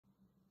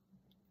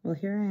Well,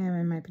 here I am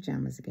in my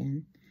pajamas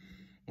again,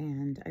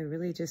 and I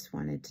really just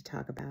wanted to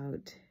talk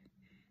about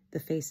the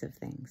face of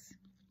things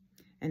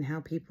and how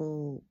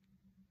people,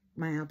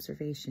 my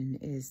observation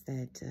is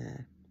that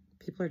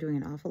people are doing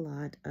an awful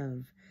lot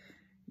of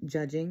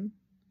judging,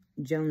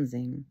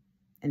 jonesing,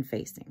 and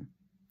facing.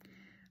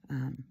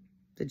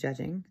 The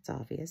judging, it's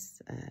obvious.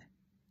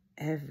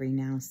 Every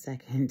now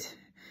second,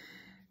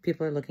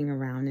 people are looking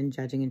around and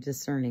judging and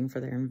discerning for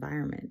their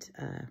environment.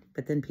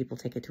 But then people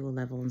take it to a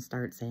level and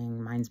start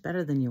saying, mine's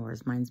better than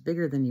yours, mine's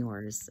bigger than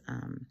yours.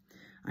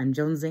 I'm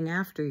jonesing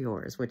after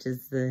yours, which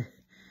is the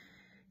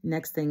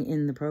next thing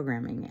in the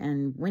programming.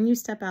 And when you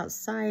step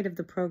outside of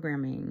the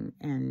programming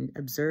and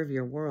observe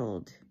your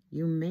world,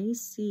 you may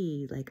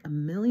see like a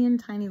million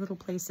tiny little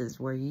places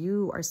where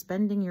you are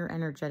spending your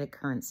energetic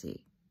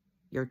currency,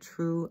 your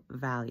true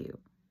value.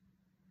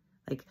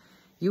 Like,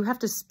 you have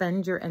to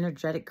spend your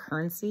energetic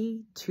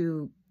currency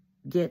to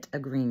get a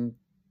green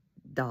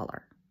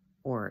dollar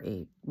or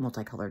a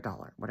multicolored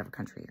dollar, whatever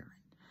country you're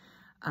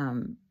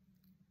in.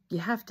 You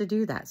have to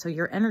do that. So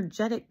your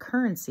energetic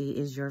currency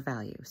is your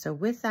value. So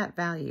with that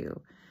value,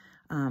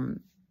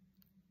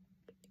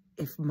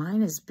 if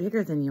mine is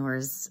bigger than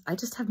yours, I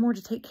just have more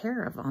to take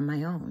care of on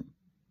my own,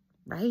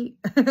 right?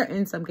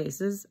 In some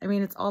cases. I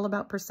mean, it's all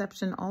about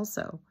perception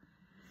also.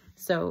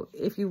 So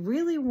if you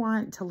really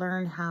want to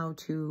learn how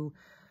to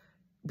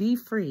be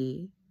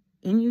free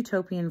in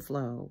utopian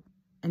flow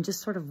and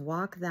just sort of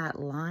walk that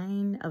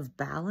line of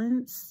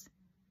balance,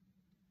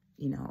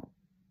 you know,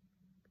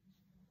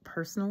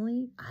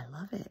 personally, I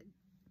love it.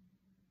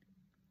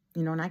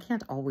 You know, and I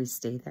can't always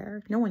stay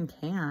there. No one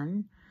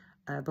can.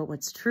 But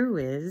what's true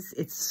is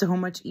it's so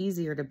much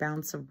easier to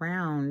bounce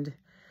around.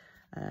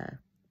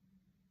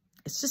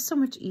 It's just so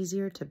much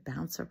easier to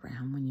bounce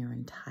around when you're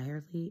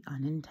entirely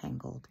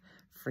unentangled,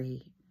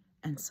 free,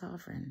 and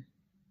sovereign.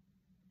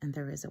 And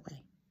there is a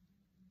way.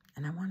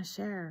 And I want to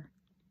share.